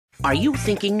Are you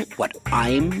thinking what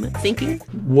I'm thinking?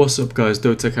 What's up guys,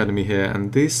 Dota Academy here,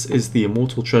 and this is the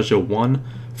Immortal Treasure 1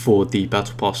 for the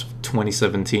Battle Pass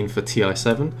 2017 for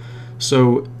Ti7.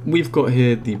 So we've got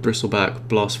here the Bristleback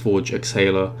Blastforge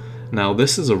Exhaler. Now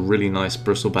this is a really nice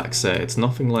Bristleback set. It's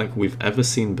nothing like we've ever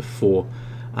seen before,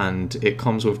 and it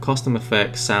comes with custom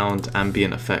effects, sound,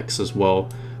 ambient effects as well,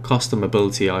 custom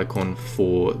ability icon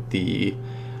for the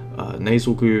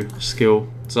nasal goo skill,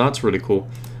 so that's really cool.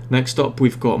 Next up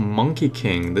we've got Monkey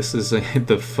King. This is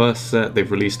the first set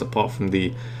they've released apart from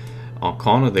the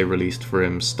Arcana they released for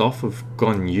him, Staff of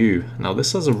Gun-Yu. Now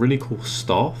this has a really cool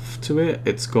staff to it.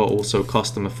 It's got also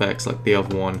custom effects like the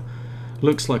other one.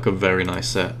 Looks like a very nice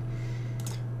set.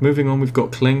 Moving on, we've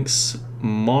got Clink's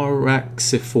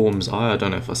Maraxiform's Eye. I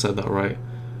don't know if I said that right.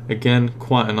 Again,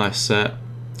 quite a nice set.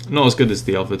 Not as good as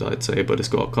the other, I'd say, but it's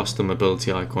got a custom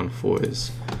ability icon for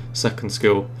his second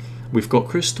skill. We've got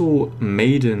Crystal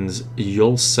Maiden's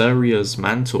Yulceria's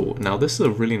Mantle. Now this is a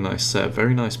really nice set,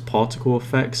 very nice particle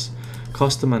effects,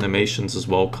 custom animations as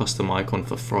well, custom icon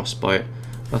for Frostbite.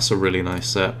 That's a really nice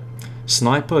set.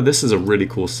 Sniper, this is a really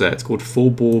cool set. It's called Full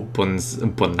Ball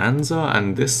Bonanza,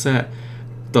 and this set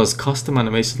does custom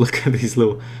animations. Look at these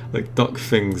little like duck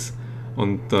things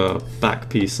on the back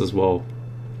piece as well.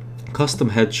 Custom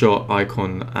headshot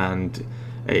icon and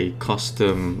a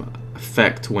custom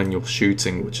effect when you're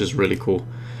shooting, which is really cool.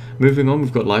 Moving on,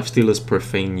 we've got Lifestealer's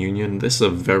Profane Union. This is a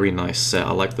very nice set.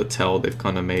 I like the tail they've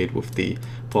kind of made with the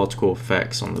particle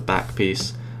effects on the back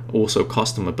piece. Also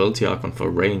custom ability icon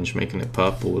for range, making it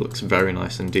purple. It looks very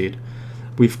nice indeed.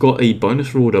 We've got a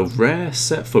bonus reward, a rare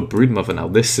set for Broodmother. Now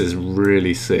this is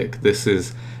really sick. This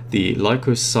is the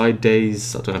Lycos Side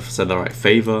Days, I don't know if I said that right,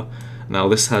 Favor. Now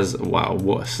this has, wow,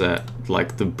 what a set.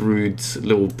 Like the broods,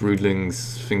 little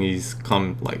broodlings thingies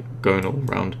come like going all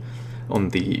around on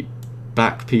the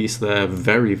back piece there.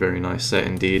 Very, very nice set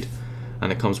indeed.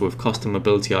 And it comes with custom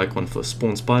ability icon for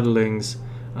spawn spiderlings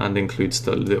and includes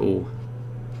the little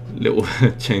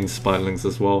chain spiderlings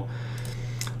as well.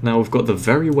 Now we've got the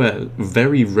very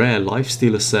rare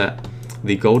Lifestealer set,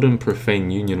 the Golden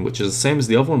Profane Union, which is the same as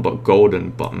the other one but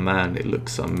golden, but man, it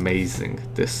looks amazing,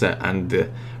 this set. And the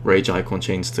rage icon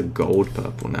changed to gold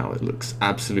purple now. It looks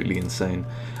absolutely insane.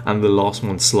 And the last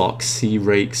one, Slark Sea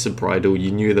Rake's Bridle.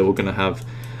 You knew they were going to have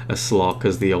a Slark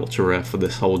as the ultra rare for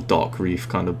this whole Dark Reef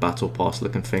kind of battle pass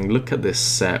looking thing. Look at this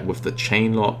set with the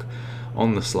chain lock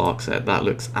on the Slark set. That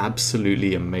looks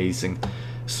absolutely amazing.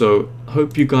 So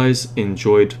hope you guys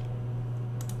enjoyed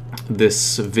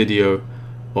this video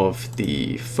of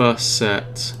the first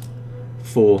set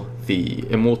for the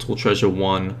Immortal Treasure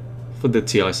 1 for the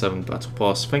Ti7 Battle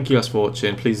Pass. Thank you guys for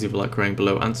watching. Please leave a like, rating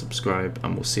below and subscribe,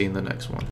 and we'll see you in the next one.